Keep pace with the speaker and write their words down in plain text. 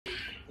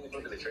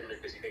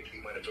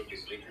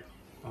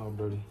Oh,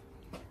 Brody.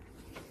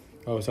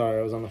 Oh, sorry,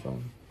 I was on the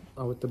phone.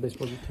 Oh, with the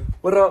baseball too.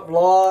 What up,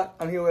 vlog?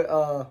 I'm here with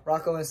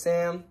Rocco and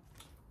Sam.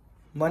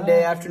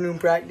 Monday afternoon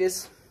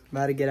practice.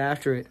 About to get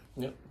after it.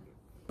 Yep.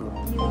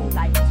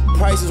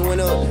 Prices went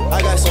up,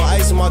 I got some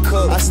ice in my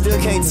cup. I still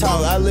can't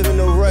talk, I live in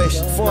a rush.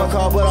 Phone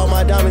call, but all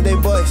my diamonds, they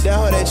bust. That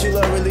hoe that you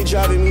love really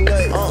driving me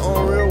nuts.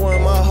 Real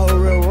one, my hoe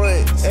real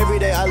run. Every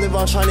day I live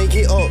on trying to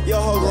get up.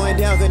 Your hoe going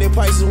down cause the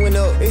prices went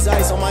up. It's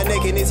ice on my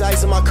neck and it's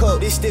ice in my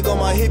cup. This stick on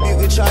my hip, you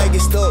can try and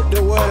get stuck.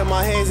 The word in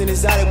my hands and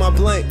exotic my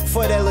blunt.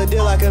 For that little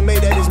deal I can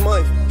make that this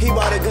month. He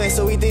bought a gun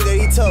so he think that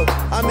he tough.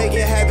 I make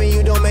it happen,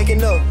 you don't make it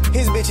no.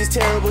 His bitch is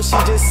terrible, she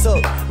just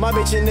suck. My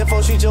bitch in the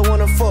phone, she just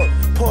wanna fuck.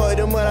 Pour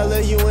the mud, I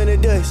love you in the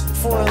dust.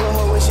 Foreign little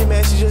hoe, when she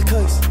mad, she just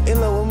cuss. In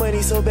love with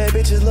money, so bad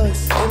bitches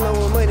lust. In love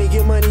with money,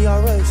 get money,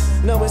 all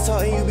rush. Numbers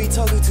talking, you be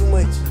talking too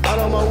much. Out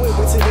on my whip,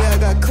 but today I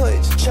got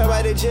clutch. Trap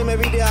at the gym,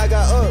 every day I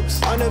got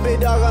ups. I'm the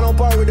big dog, I don't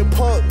bar with the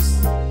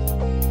pups.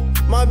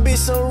 My bitch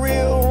some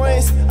real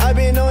rents. I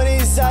been on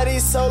this side,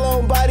 this so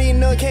long, body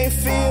no can't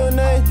feel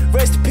nothing.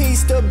 Rest in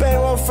peace, the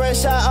bankroll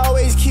fresh, I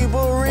always keep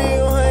a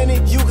real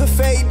honey. You can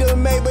fake the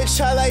make, but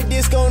try like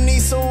this, gon'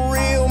 need some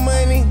real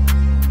money.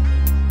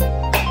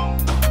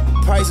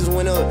 Prices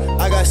went up,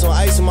 I got some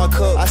ice in my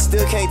cup. I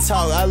still can't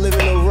talk, I live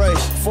in a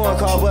rush. Phone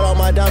call, but all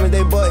my diamonds,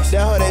 they bust.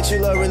 That hoe that you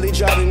love really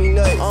driving me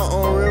nuts.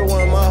 Real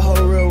one, my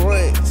hoe real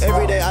run.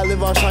 Every day I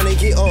live on trying to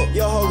get up.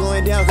 Your hoe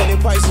going down cause the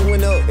prices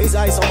went up. It's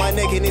ice on my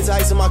neck and it's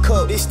ice in my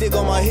cup. This stick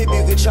on my hip,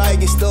 you can try and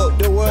get stuck.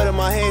 The word in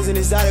my hands and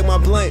exotic my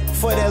blunt.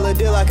 For that little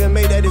deal I can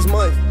make that this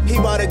month. He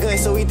bought a gun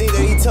so he think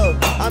that he tough.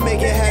 I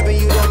make it happen,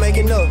 you don't make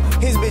it no.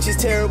 His bitch is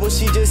terrible,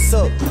 she just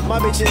suck. My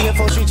bitch in the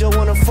phone, she just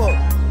wanna fuck.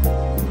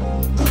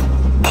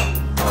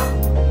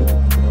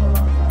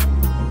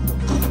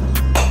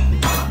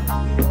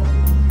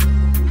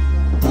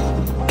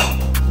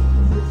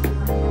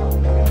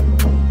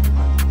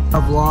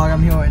 Vlog,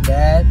 I'm here with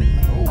Dad.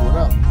 Oh, what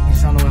up? He's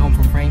just on the way home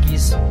from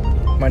Frankie's.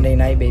 Monday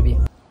night, baby.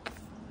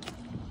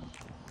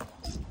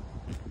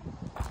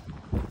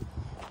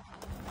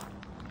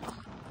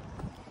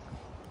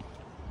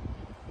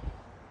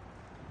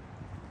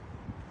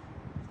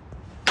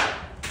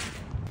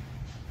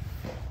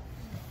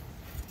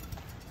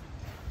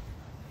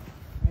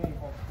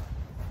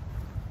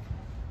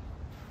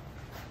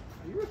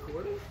 Are you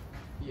recording?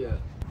 Yeah.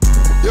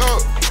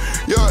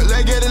 Yo,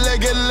 let get it, let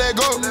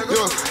go.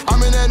 Yo,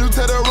 I'm in that new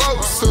tether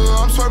roast.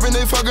 I'm swerving,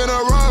 they fucking a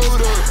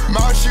road.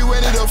 Mouth, she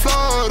went to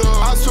Florida.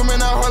 I'm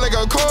swimming out hard like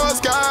a coast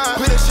guy.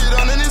 Put that shit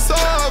on and it's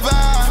over.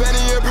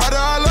 Fanny and Prada,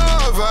 I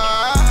love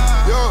her.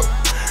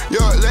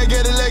 Yo, let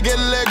get it, let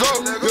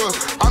go. Yo,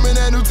 I'm in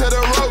that new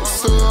tether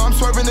roast. I'm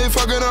swerving, they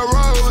fucking a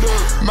road.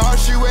 Mouth,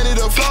 she went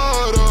to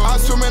Florida.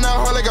 I'm swimming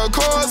out hard like a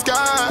coast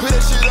guy. Put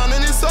that shit on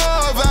and it's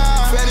over.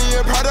 Fanny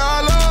and Prada,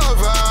 I love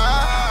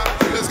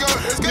her. Let's go.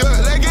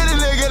 Let get it,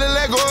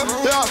 let go.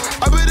 Yeah,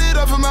 I put it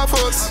up for my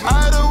folks.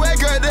 I had to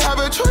wake up, they have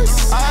a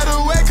choice. I had to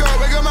wake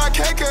up my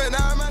cake up.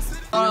 Now I'm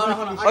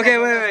at Okay,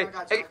 wait.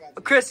 Hey,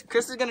 Chris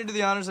is gonna do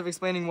the honors of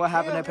explaining what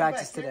happened at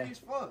practice today.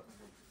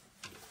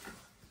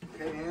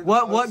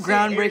 What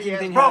groundbreaking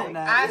thing happened?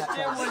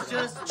 Ashton was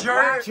just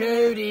jerk.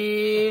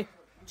 Judy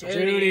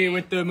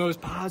with the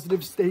most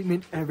positive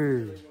statement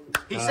ever.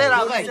 He said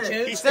I like.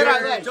 He said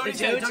I like. Jody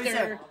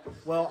said.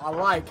 Well, I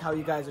like how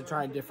you guys are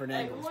trying different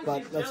angles,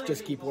 but let's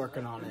just keep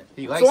working on it.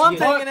 He likes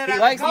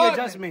the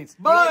adjustments.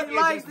 But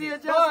likes the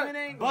adjustment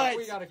angle. But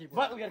we gotta keep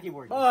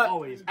working.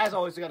 Always. As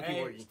always, we gotta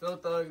keep working. Still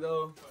thug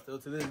though. Still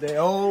to this day.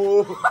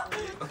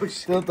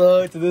 Still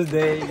thug to this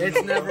day.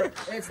 It's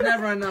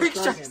never enough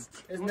thugging.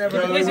 It's never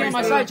enough. Lazy on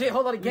my side, Jay.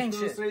 Whole lot of gang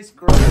shit.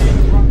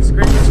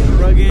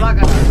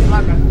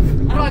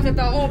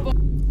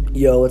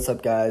 Yo, what's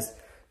up, guys?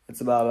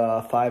 It's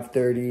about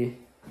 5:30.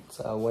 It's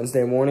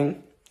Wednesday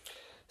morning.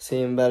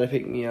 Sam about to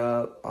pick me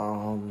up.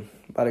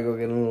 About to go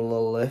get in a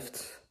little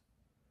lift.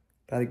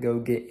 About to go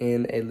get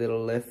in a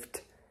little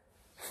lift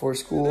for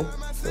school.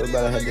 So we're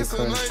about to head to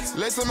Crunch.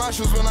 Lace in my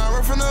shoes when I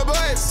run from the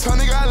bus.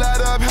 Tony got light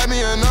up, had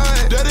me a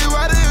nut. Dirty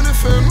water in the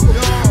film.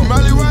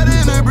 Molly water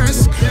in the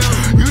brisk.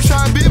 You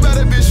tryna be about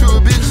a bitch, you a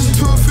bitch.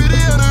 250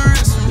 on the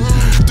wrist.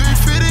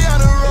 350 on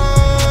the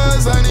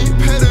rose. I need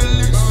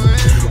pedals.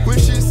 When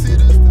she see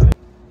the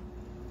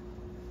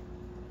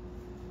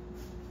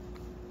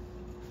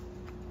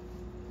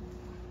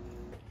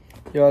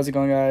Yo, how's it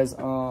going, guys?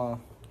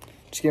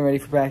 Just getting ready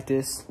for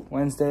practice.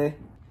 Wednesday.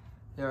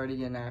 They're already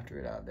getting after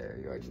it out there.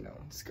 You already know.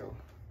 Let's go.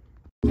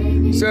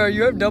 Sir,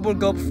 you have double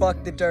gulp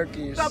fucked the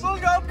turkeys.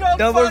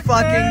 Double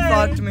fucking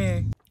fucked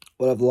me.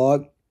 What up,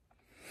 vlog?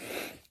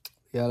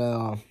 We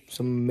got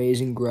some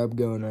amazing grub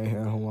going right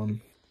here. Hold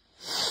on.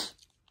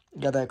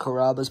 Got that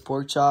Carrabba's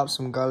pork chop,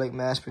 some garlic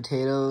mashed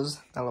potatoes,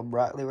 that little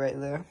broccoli right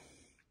there.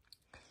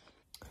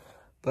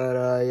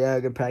 But yeah,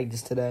 good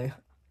practice today.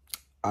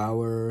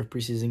 Our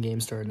preseason game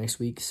started next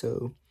week,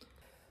 so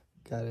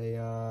got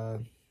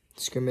a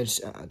scrimmage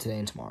today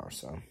and tomorrow.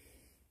 So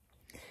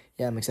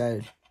yeah, I'm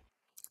excited.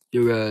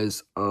 Yo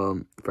guys,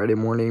 Friday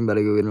morning, about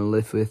to go get in a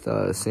lift with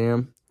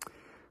Sam.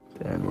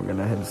 Then we're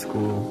gonna head to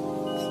school.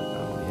 So,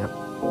 yep.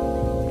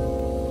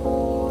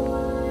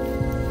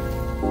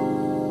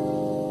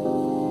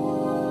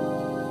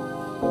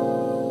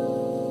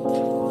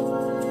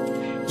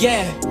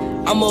 Yeah,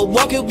 I'ma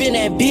walk up in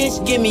that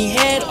bitch, give me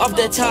head off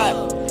the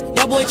top.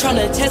 That boy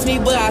tryna test me,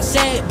 but I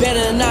said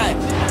better not.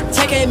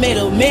 Take made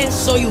a mess,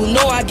 so you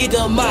know I get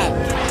the mop.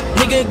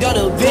 Nigga got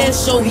a bench,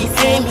 so he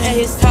aim at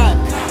his top.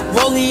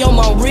 Rollie on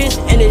my wrist,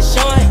 and it's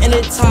showing in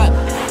the top.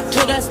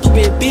 Kill that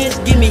stupid bitch,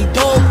 give me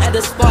dome at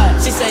the spot.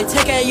 She say,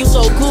 take you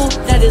so cool,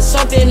 that is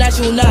something that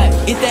you not.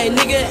 If that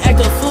nigga act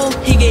a fool,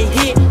 he get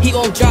hit, he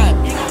gon' drop.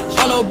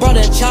 I know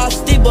brother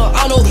chopstick, but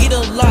I know eat a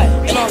lot.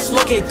 And I'm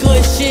smoking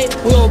good shit,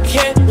 we don't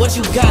care what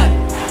you got.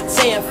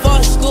 Saying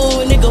fuck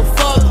school, nigga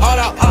fuck all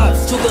the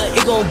ops. Too good,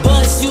 it gon'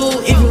 bust you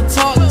if you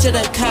talk to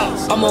the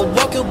cops. I'ma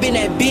walk up in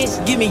that bitch,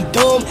 give me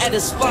dome at the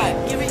spot.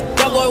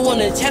 That boy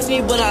wanna test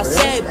me, but I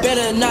said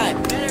better not.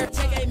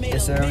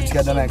 Yes sir, we just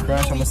got done at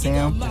Crunch. I'm with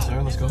Sam. Yes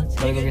sir, let's go.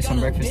 Gotta go get some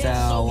breakfast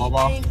at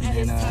Wawa and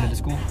then head to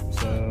school.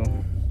 So,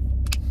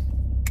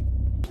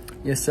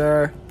 yes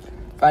sir.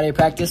 Friday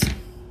practice.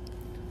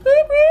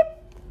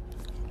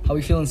 How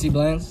we feeling,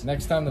 C-Blends?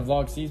 Next time the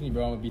vlog sees me,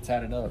 bro, I'm gonna be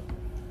tatted up.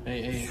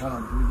 Hey, hold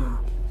on, do it again.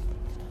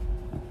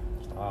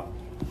 Stop.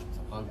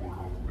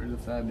 Where the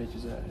fat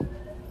bitches at?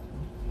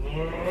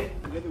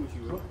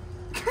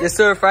 Yes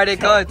sir, Friday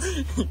cuts.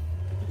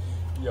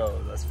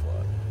 Yo, that's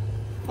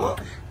fly.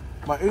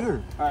 My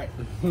ear. Alright.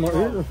 My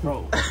ear,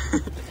 bro.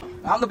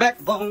 I'm the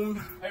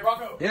backbone. Hey,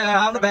 Rocco. Yeah,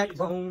 I'm the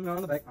backbone.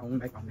 I'm the backbone.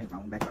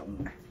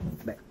 Backbone.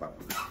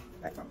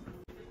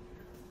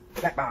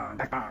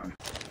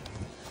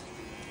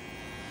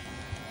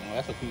 Oh,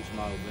 that's a cool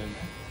smile, man.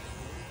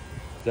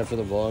 Is that for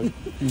the vlog?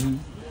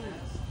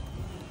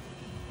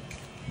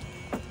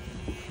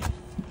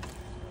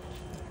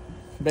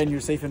 Ben,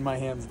 you're safe in my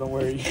hands, don't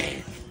worry.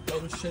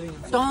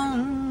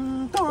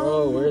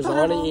 Bro, where's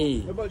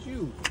Lonnie? What about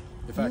you?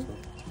 The fact.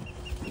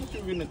 What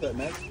you getting at that,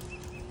 Max?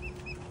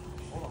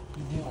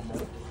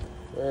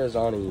 Where's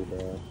Ani,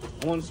 bro?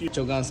 I want to see What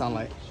your gun sound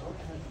like?